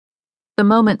The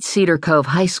moment Cedar Cove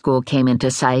High School came into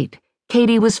sight,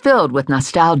 Katie was filled with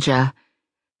nostalgia.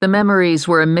 The memories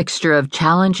were a mixture of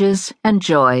challenges and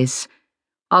joys.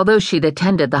 Although she'd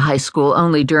attended the high school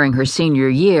only during her senior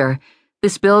year,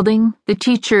 this building, the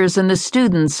teachers, and the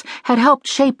students had helped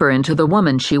shape her into the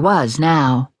woman she was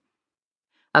now.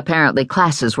 Apparently,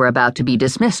 classes were about to be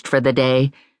dismissed for the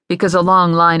day because a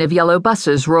long line of yellow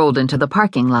buses rolled into the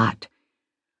parking lot.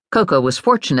 Coco was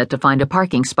fortunate to find a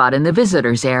parking spot in the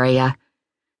visitors' area.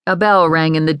 A bell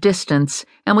rang in the distance,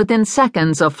 and within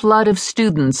seconds a flood of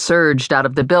students surged out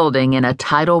of the building in a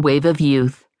tidal wave of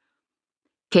youth.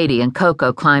 Katie and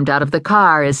Coco climbed out of the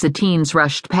car as the teens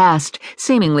rushed past,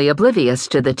 seemingly oblivious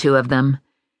to the two of them.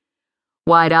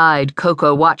 Wide-eyed,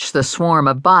 Coco watched the swarm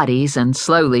of bodies and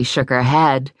slowly shook her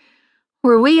head.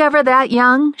 "Were we ever that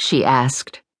young?" she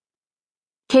asked.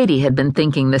 Katie had been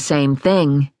thinking the same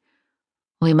thing.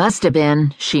 "We must have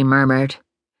been," she murmured.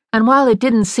 And while it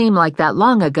didn't seem like that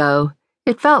long ago,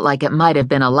 it felt like it might have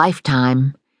been a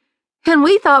lifetime. "And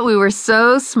we thought we were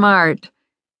so smart."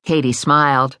 Katie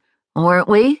smiled. "Weren't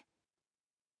we?"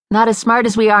 "Not as smart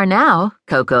as we are now,"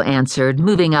 Coco answered,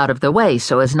 moving out of the way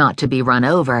so as not to be run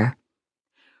over.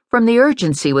 From the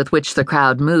urgency with which the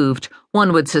crowd moved,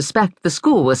 one would suspect the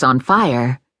school was on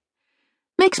fire.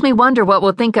 "Makes me wonder what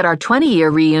we'll think at our 20-year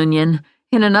reunion.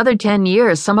 In another 10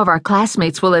 years, some of our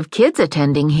classmates will have kids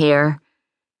attending here."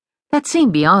 That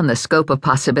seemed beyond the scope of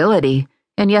possibility,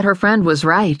 and yet her friend was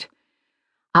right.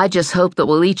 "I just hope that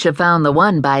we'll each have found the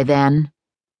one by then."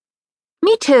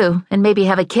 "Me too, and maybe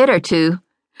have a kid or two.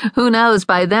 Who knows,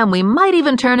 by then we might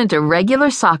even turn into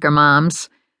regular soccer moms."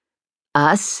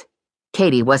 "Us?"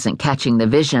 Katie wasn't catching the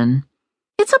vision.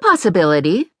 "It's a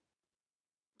possibility."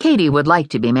 Katie would like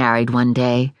to be married one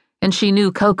day, and she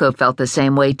knew Coco felt the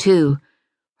same way too.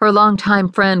 Her longtime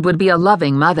friend would be a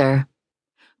loving mother.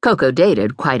 Coco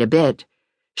dated quite a bit.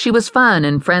 She was fun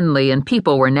and friendly, and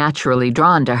people were naturally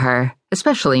drawn to her,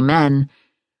 especially men.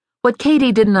 What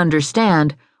Katie didn't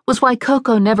understand was why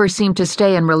Coco never seemed to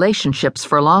stay in relationships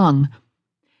for long.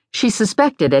 She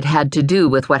suspected it had to do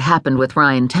with what happened with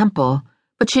Ryan Temple,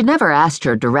 but she'd never asked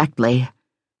her directly.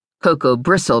 Coco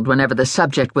bristled whenever the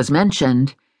subject was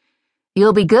mentioned.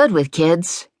 "You'll be good with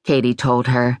kids," Katie told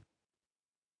her.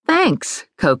 "Thanks,"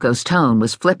 Coco's tone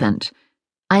was flippant.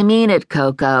 "I mean it,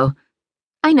 Coco."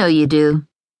 "I know you do."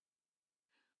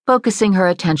 Focusing her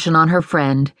attention on her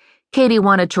friend, Katie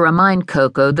wanted to remind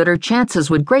Coco that her chances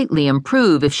would greatly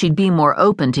improve if she'd be more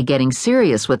open to getting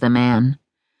serious with a man.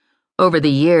 Over the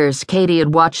years, Katie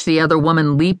had watched the other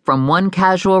woman leap from one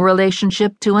casual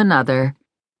relationship to another.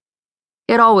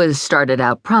 It always started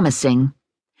out promising.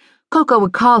 Coco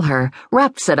would call her,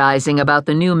 rhapsodizing about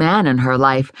the new man in her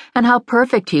life and how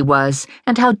perfect he was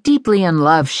and how deeply in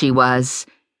love she was.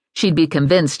 She'd be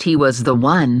convinced he was the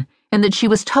one and that she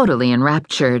was totally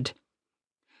enraptured.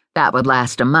 That would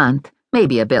last a month,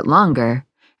 maybe a bit longer,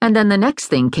 and then the next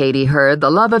thing Katie heard, the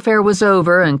love affair was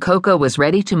over and Coco was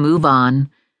ready to move on.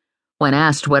 When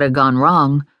asked what had gone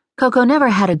wrong, Coco never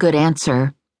had a good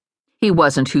answer. He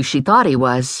wasn't who she thought he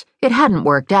was. It hadn't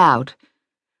worked out.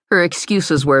 Her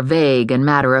excuses were vague and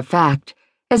matter-of-fact,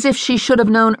 as if she should have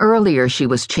known earlier she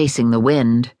was chasing the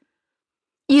wind.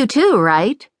 "You too,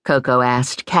 right?" Coco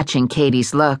asked, catching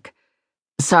Katie's look.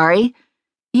 "Sorry?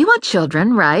 You want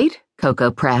children, right?"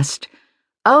 Coco pressed.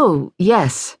 "Oh,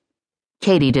 yes."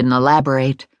 Katie didn't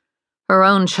elaborate. Her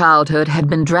own childhood had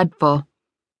been dreadful.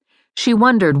 She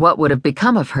wondered what would have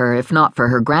become of her if not for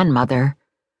her grandmother.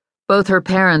 Both her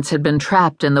parents had been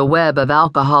trapped in the web of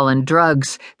alcohol and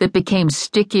drugs that became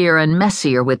stickier and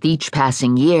messier with each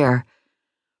passing year.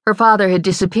 Her father had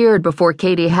disappeared before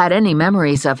Katie had any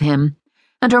memories of him,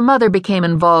 and her mother became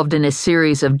involved in a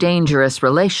series of dangerous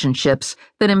relationships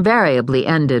that invariably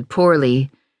ended poorly.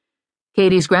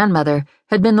 Katie's grandmother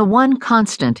had been the one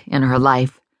constant in her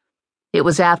life. It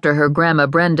was after her grandma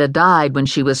Brenda died when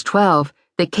she was 12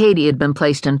 that Katie had been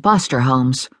placed in foster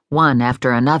homes, one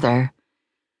after another.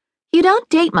 "You don't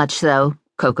date much, though,"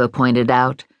 Coco pointed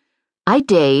out. "I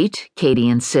date," Katie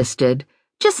insisted,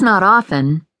 "just not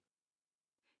often."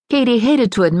 Katie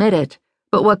hated to admit it,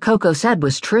 but what Coco said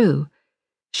was true.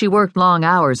 She worked long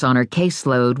hours on her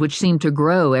caseload, which seemed to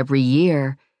grow every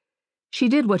year. She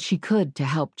did what she could to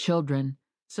help children,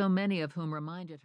 so many of whom reminded her